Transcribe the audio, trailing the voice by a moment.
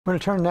We're going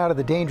to turn now to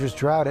the dangerous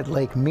drought at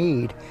Lake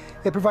Mead.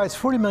 It provides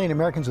 40 million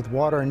Americans with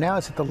water, and now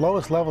it's at the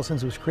lowest level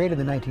since it was created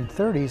in the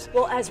 1930s.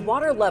 Well, as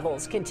water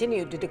levels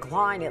continue to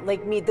decline at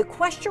Lake Mead, the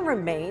question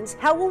remains,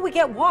 how will we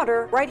get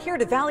water right here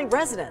to Valley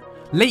residents?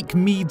 Lake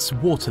Mead's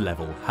water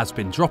level has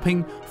been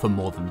dropping for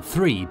more than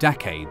 3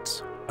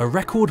 decades. A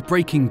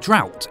record-breaking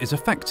drought is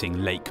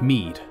affecting Lake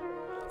Mead.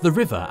 The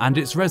river and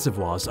its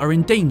reservoirs are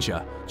in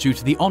danger due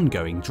to the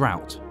ongoing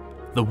drought.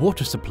 The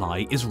water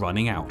supply is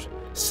running out,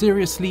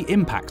 seriously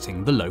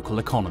impacting the local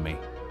economy.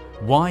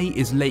 Why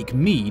is Lake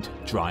Mead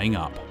drying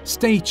up?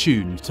 Stay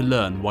tuned to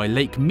learn why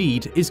Lake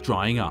Mead is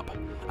drying up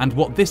and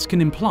what this can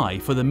imply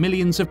for the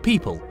millions of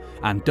people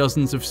and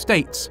dozens of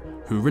states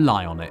who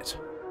rely on it.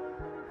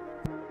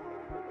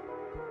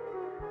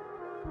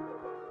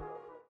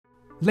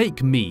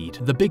 Lake Mead,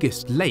 the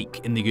biggest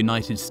lake in the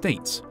United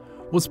States,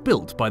 was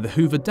built by the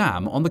Hoover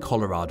Dam on the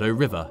Colorado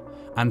River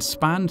and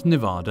spanned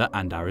Nevada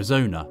and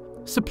Arizona,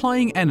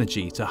 supplying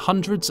energy to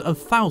hundreds of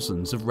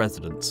thousands of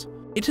residents.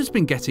 It has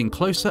been getting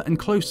closer and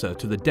closer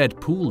to the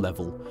dead pool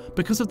level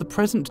because of the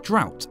present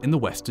drought in the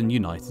western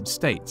United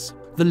States.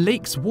 The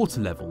lake's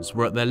water levels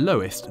were at their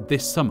lowest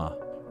this summer,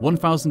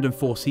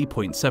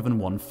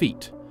 1,040.71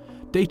 feet,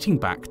 dating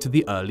back to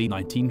the early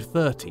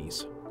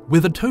 1930s.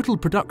 With a total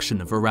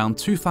production of around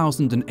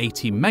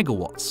 2,080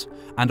 megawatts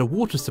and a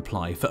water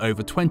supply for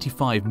over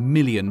 25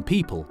 million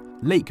people,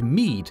 Lake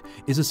Mead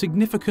is a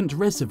significant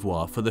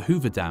reservoir for the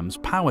Hoover Dam's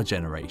power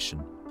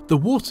generation. The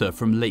water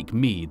from Lake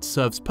Mead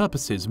serves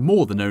purposes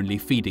more than only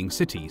feeding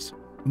cities.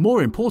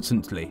 More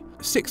importantly,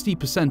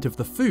 60% of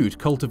the food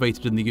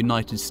cultivated in the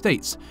United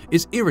States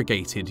is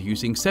irrigated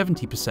using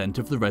 70%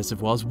 of the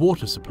reservoir's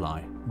water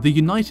supply. The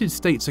United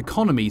States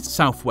economy's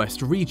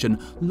southwest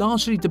region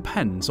largely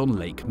depends on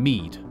Lake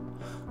Mead.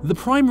 The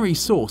primary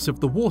source of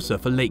the water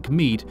for Lake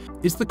Mead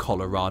is the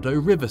Colorado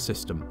River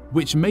system,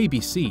 which may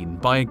be seen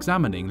by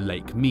examining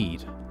Lake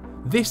Mead.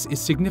 This is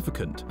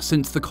significant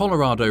since the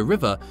Colorado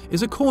River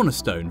is a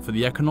cornerstone for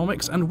the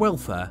economics and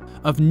welfare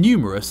of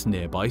numerous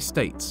nearby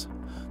states.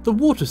 The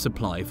water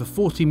supply for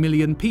 40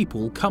 million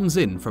people comes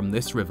in from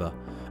this river,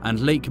 and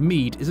Lake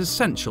Mead is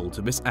essential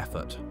to this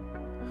effort.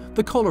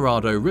 The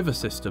Colorado River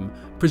system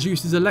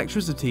produces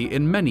electricity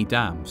in many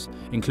dams,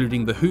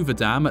 including the Hoover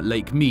Dam at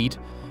Lake Mead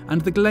and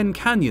the Glen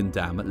Canyon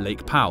Dam at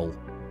Lake Powell.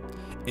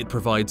 It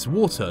provides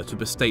water to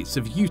the states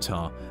of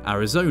Utah,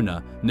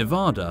 Arizona,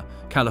 Nevada,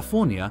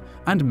 California,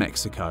 and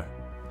Mexico.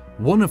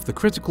 One of the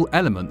critical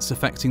elements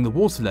affecting the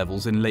water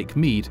levels in Lake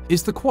Mead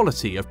is the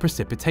quality of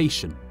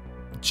precipitation.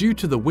 Due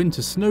to the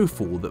winter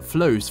snowfall that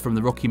flows from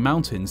the Rocky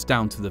Mountains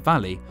down to the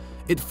valley,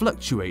 it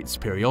fluctuates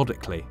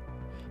periodically.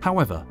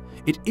 However,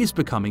 it is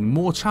becoming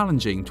more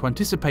challenging to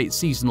anticipate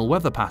seasonal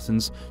weather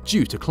patterns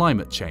due to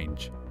climate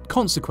change.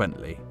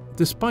 Consequently,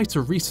 despite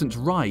a recent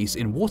rise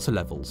in water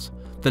levels,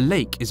 the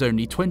lake is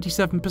only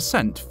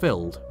 27%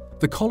 filled.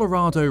 The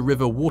Colorado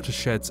River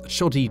watershed's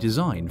shoddy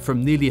design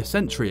from nearly a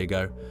century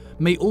ago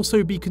may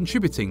also be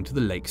contributing to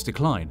the lake's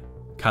decline.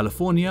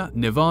 California,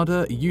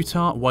 Nevada,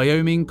 Utah,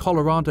 Wyoming,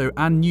 Colorado,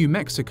 and New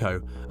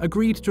Mexico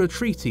agreed to a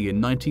treaty in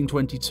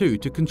 1922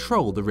 to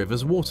control the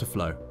river's water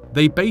flow.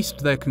 They based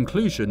their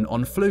conclusion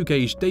on flow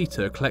gauge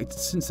data collected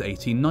since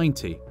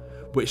 1890,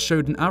 which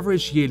showed an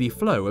average yearly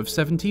flow of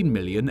 17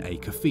 million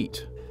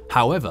acre-feet.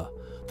 However,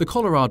 the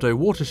Colorado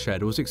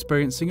watershed was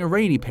experiencing a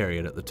rainy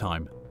period at the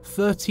time.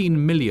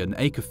 13 million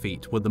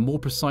acre-feet were the more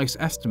precise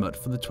estimate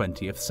for the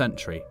 20th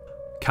century.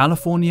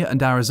 California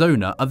and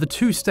Arizona are the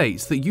 2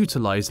 states that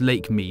utilize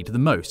Lake Mead the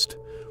most,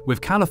 with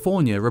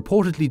California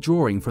reportedly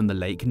drawing from the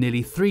lake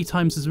nearly 3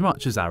 times as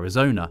much as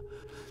Arizona,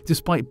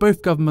 despite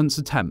both governments'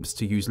 attempts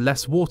to use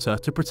less water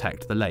to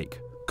protect the lake.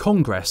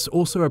 Congress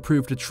also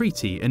approved a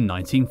treaty in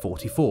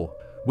 1944,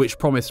 which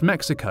promised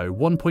Mexico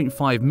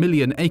 1.5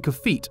 million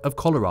acre-feet of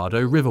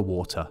Colorado River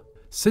water.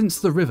 Since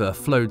the river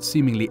flowed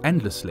seemingly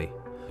endlessly,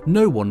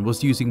 no one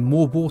was using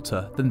more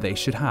water than they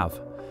should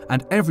have,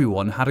 and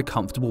everyone had a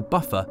comfortable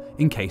buffer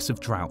in case of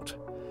drought.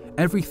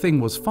 Everything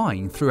was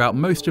fine throughout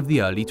most of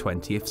the early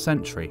 20th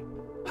century.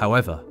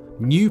 However,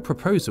 new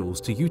proposals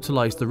to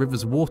utilize the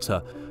river's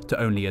water to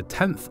only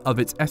 1/10 of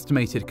its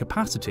estimated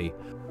capacity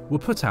were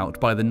put out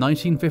by the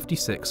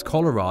 1956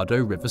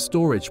 Colorado River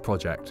Storage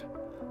Project.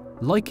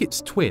 Like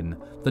its twin,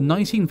 the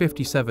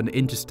 1957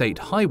 Interstate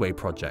Highway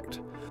Project,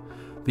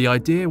 the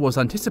idea was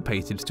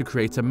anticipated to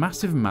create a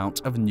massive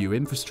amount of new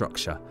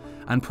infrastructure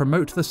and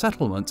promote the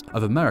settlement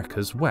of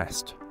America's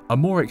West. A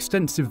more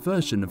extensive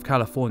version of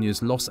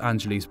California's Los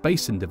Angeles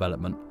Basin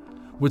development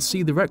would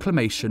see the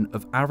reclamation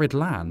of arid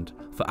land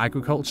for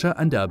agriculture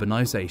and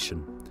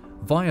urbanization,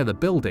 via the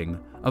building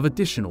of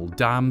additional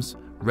dams,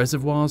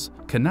 reservoirs,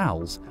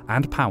 canals,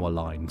 and power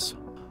lines.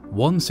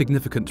 One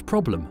significant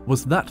problem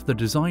was that the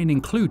design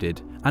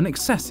included an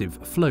excessive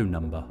flow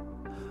number.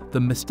 The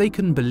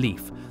mistaken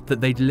belief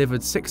that they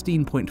delivered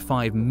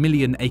 16.5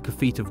 million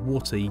acre-feet of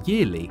water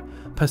yearly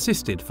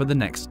persisted for the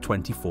next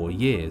 24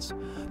 years,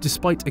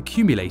 despite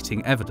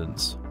accumulating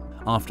evidence.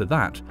 After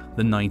that,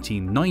 the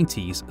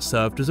 1990s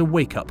served as a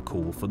wake-up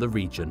call for the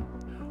region.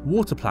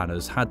 water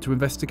planners had to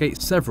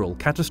investigate several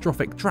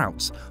catastrophic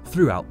droughts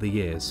throughout the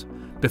years,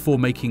 before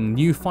making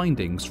new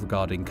findings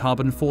regarding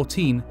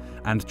carbon-14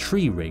 and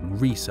tree ring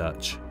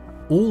research.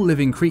 All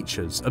living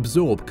creatures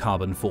absorb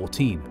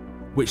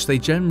carbon-14, which they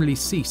generally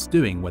cease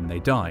doing when they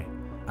die,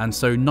 and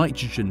so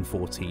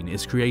nitrogen-14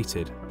 is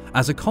created,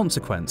 as a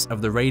consequence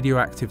of the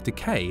radioactive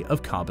decay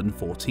of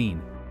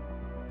carbon-14.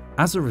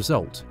 As a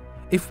result,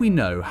 if we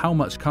know how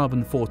much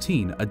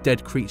carbon-14 a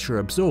dead creature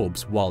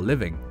absorbs while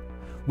living,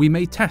 we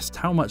may test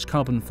how much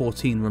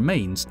carbon-14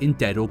 remains in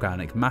dead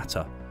organic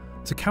matter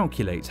to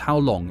calculate how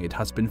long it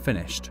has been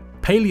finished.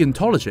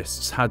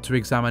 Paleontologists had to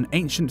examine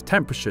ancient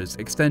temperatures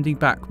extending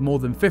back more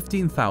than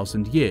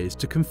 15,000 years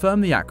to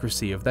confirm the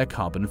accuracy of their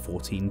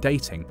carbon-14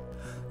 dating.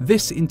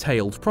 This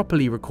entailed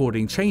properly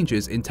recording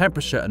changes in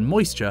temperature and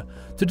moisture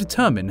to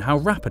determine how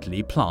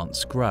rapidly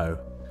plants grow.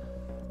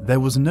 There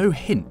was no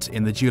hint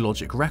in the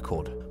geologic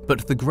record,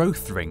 but the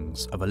growth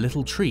rings of a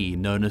little tree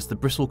known as the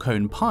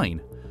bristlecone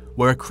pine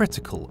were a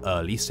critical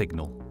early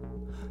signal.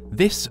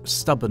 This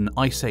stubborn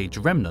Ice Age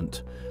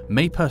remnant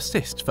may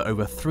persist for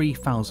over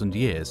 3,000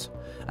 years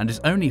and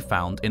is only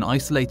found in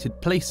isolated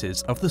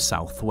places of the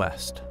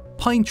southwest.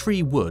 Pine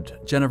tree wood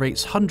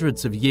generates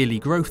hundreds of yearly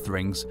growth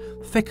rings,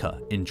 thicker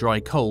in dry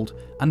cold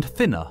and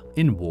thinner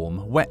in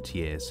warm wet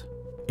years.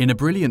 In a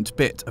brilliant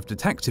bit of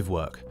detective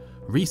work,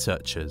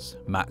 researchers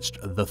matched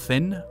the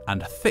thin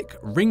and thick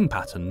ring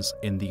patterns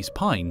in these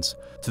pines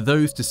to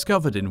those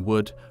discovered in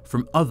wood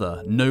from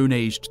other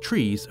known-aged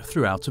trees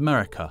throughout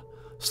America,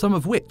 some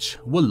of which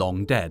were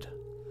long dead.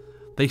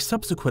 They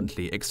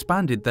subsequently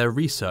expanded their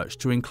research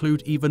to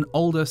include even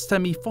older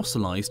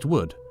semi-fossilized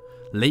wood,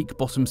 lake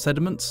bottom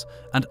sediments,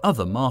 and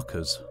other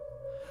markers.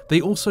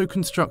 They also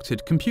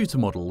constructed computer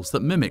models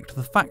that mimicked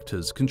the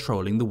factors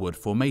controlling the wood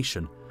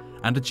formation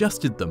and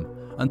adjusted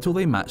them until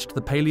they matched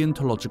the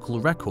paleontological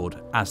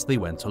record as they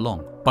went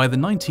along. By the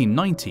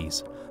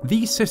 1990s,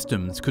 these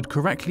systems could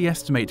correctly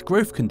estimate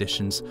growth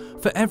conditions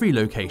for every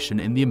location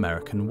in the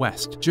American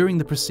West during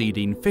the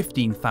preceding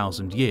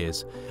 15,000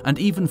 years and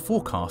even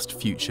forecast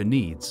future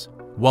needs.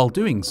 While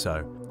doing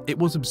so, it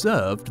was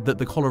observed that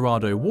the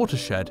Colorado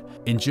watershed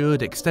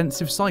endured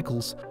extensive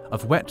cycles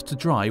of wet to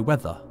dry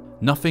weather,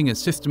 nothing as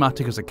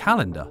systematic as a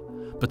calendar,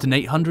 but an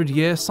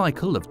 800-year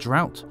cycle of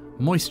drought,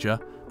 moisture,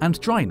 and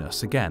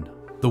dryness again.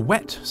 The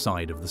wet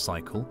side of the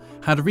cycle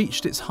had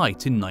reached its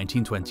height in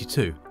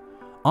 1922,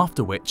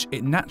 after which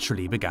it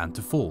naturally began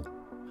to fall.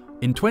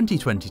 In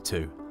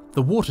 2022,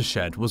 the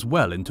watershed was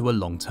well into a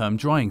long-term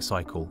drying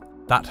cycle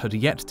that had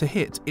yet to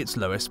hit its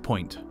lowest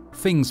point.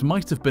 Things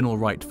might have been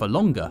alright for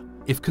longer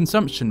if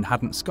consumption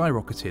hadn't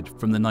skyrocketed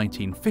from the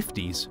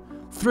 1950s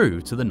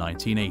through to the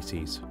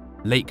 1980s.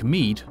 Lake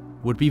Mead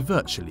would be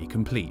virtually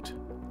complete.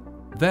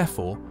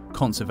 Therefore,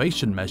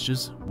 conservation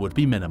measures would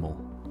be minimal.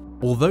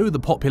 Although the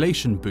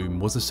population boom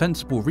was a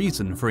sensible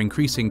reason for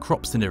increasing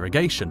crops and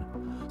irrigation,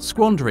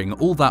 squandering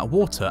all that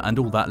water and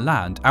all that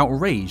land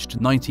outraged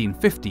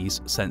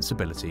 1950s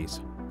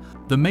sensibilities.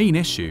 The main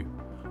issue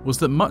was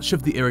that much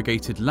of the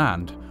irrigated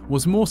land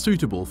was more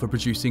suitable for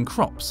producing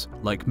crops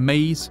like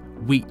maize,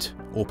 wheat,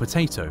 or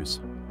potatoes.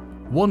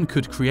 One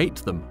could create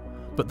them,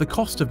 but the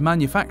cost of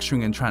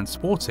manufacturing and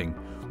transporting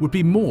would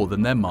be more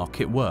than their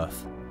market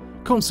worth.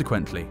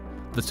 Consequently,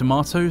 the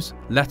tomatoes,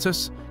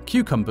 lettuce,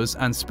 cucumbers,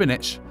 and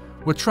spinach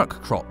were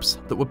truck crops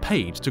that were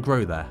paid to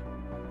grow there.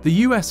 The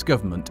US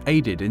government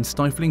aided in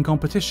stifling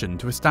competition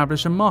to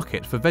establish a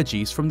market for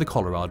veggies from the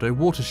Colorado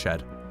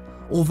watershed,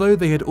 although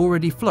they had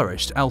already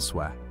flourished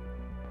elsewhere.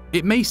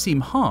 It may seem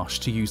harsh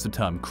to use the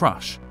term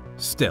crush.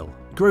 Still,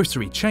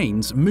 grocery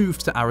chains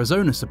moved to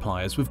Arizona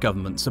suppliers with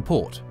government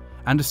support,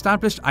 and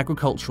established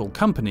agricultural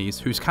companies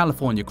whose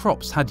California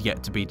crops had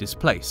yet to be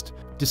displaced,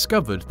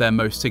 discovered their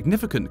most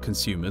significant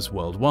consumers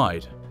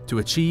worldwide. To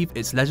achieve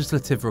its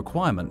legislative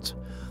requirement,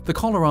 the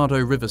Colorado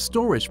River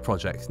Storage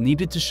Project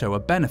needed to show a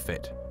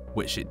benefit,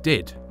 which it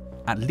did,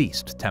 at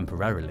least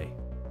temporarily.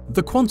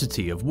 The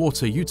quantity of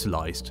water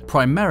utilized,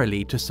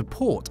 primarily to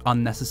support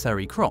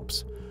unnecessary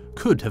crops,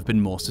 could have been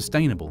more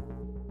sustainable.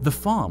 The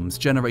farms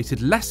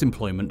generated less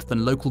employment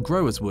than local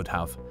growers would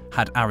have,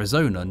 had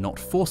Arizona not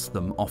forced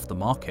them off the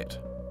market.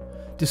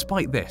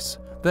 Despite this,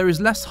 there is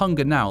less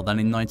hunger now than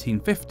in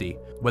 1950,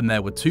 when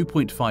there were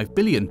 2.5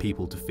 billion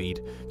people to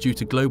feed due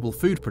to global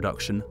food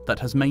production that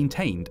has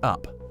maintained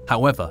up.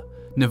 However,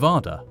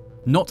 Nevada,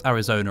 not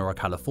Arizona or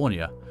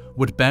California,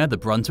 would bear the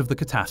brunt of the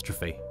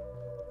catastrophe.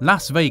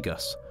 Las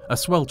Vegas, a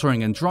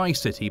sweltering and dry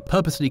city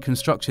purposely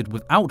constructed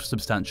without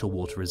substantial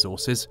water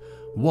resources,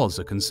 was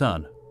a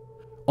concern.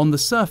 On the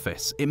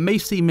surface, it may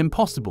seem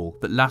impossible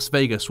that Las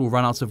Vegas will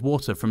run out of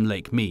water from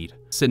Lake Mead,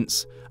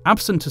 since,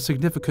 absent a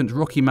significant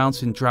Rocky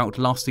Mountain drought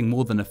lasting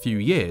more than a few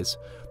years,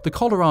 the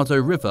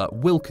Colorado River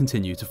will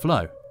continue to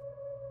flow.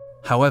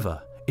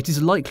 However, it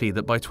is likely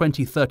that by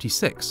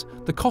 2036,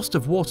 the cost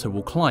of water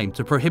will climb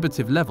to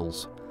prohibitive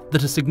levels,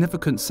 that a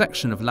significant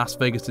section of Las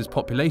Vegas's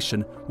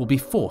population will be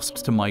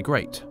forced to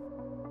migrate.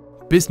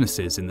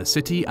 Businesses in the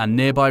city and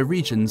nearby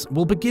regions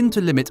will begin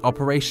to limit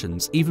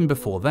operations even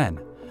before then,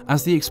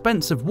 as the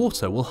expense of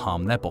water will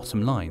harm their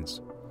bottom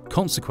lines.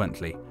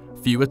 Consequently,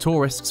 fewer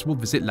tourists will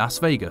visit Las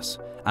Vegas,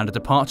 and a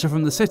departure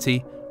from the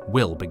city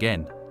will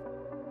begin.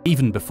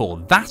 Even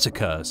before that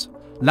occurs,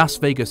 Las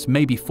Vegas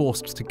may be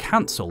forced to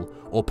cancel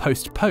or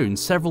postpone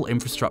several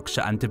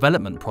infrastructure and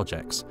development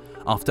projects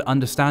after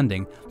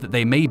understanding that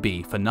they may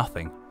be for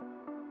nothing.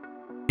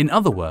 In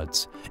other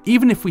words,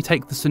 even if we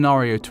take the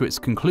scenario to its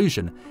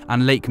conclusion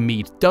and Lake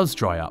Mead does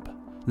dry up,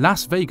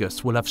 Las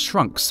Vegas will have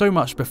shrunk so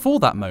much before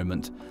that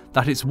moment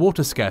that its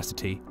water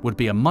scarcity would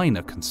be a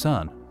minor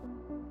concern.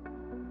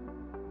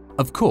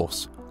 Of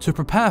course, to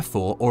prepare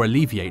for or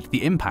alleviate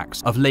the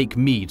impacts of Lake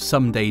Mead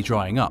someday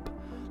drying up,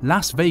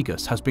 Las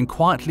Vegas has been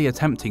quietly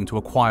attempting to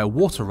acquire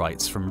water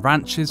rights from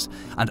ranches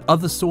and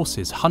other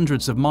sources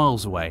hundreds of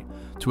miles away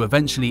to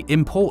eventually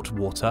import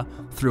water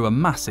through a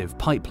massive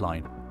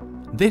pipeline.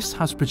 This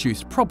has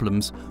produced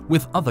problems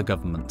with other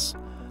governments,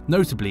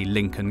 notably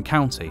Lincoln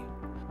County.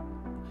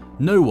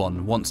 No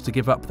one wants to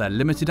give up their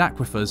limited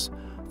aquifers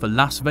for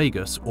Las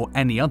Vegas or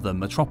any other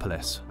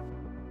metropolis.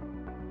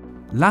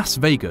 Las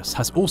Vegas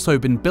has also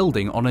been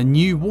building on a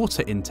new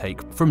water intake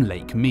from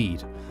Lake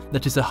Mead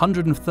that is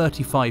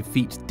 135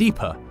 feet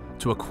deeper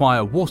to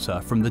acquire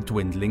water from the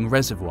dwindling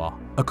reservoir.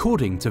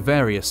 According to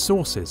various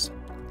sources,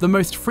 the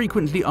most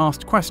frequently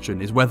asked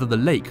question is whether the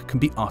lake can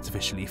be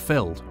artificially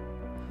filled.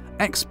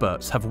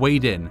 Experts have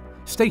weighed in,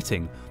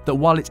 stating that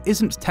while it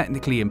isn't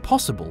technically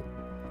impossible,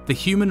 the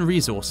human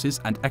resources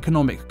and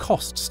economic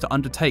costs to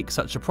undertake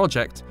such a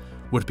project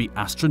would be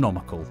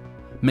astronomical,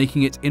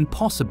 making it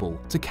impossible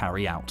to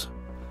carry out.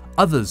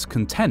 Others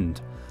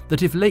contend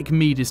that if Lake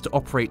Mead is to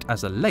operate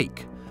as a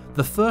lake,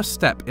 the first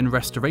step in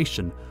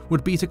restoration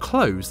would be to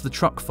close the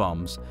truck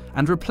farms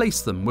and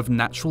replace them with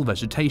natural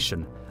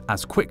vegetation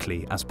as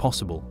quickly as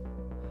possible.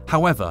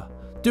 However,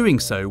 doing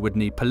so would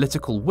need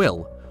political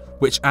will,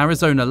 which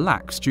Arizona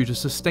lacks due to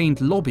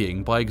sustained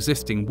lobbying by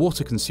existing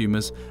water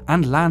consumers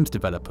and land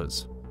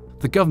developers.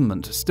 The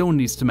government still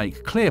needs to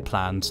make clear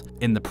plans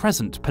in the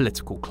present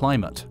political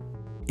climate.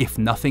 If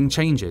nothing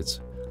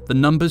changes, the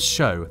numbers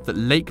show that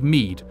Lake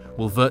Mead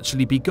will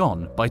virtually be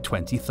gone by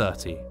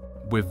 2030,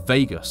 with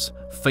Vegas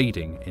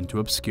fading into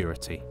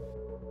obscurity.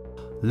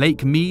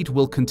 Lake Mead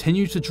will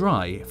continue to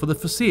dry for the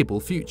foreseeable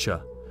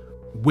future,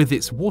 with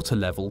its water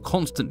level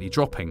constantly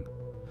dropping.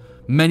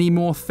 Many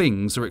more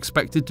things are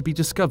expected to be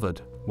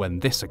discovered when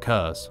this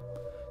occurs.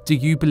 Do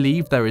you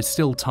believe there is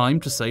still time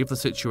to save the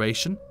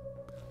situation?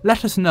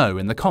 Let us know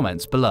in the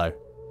comments below.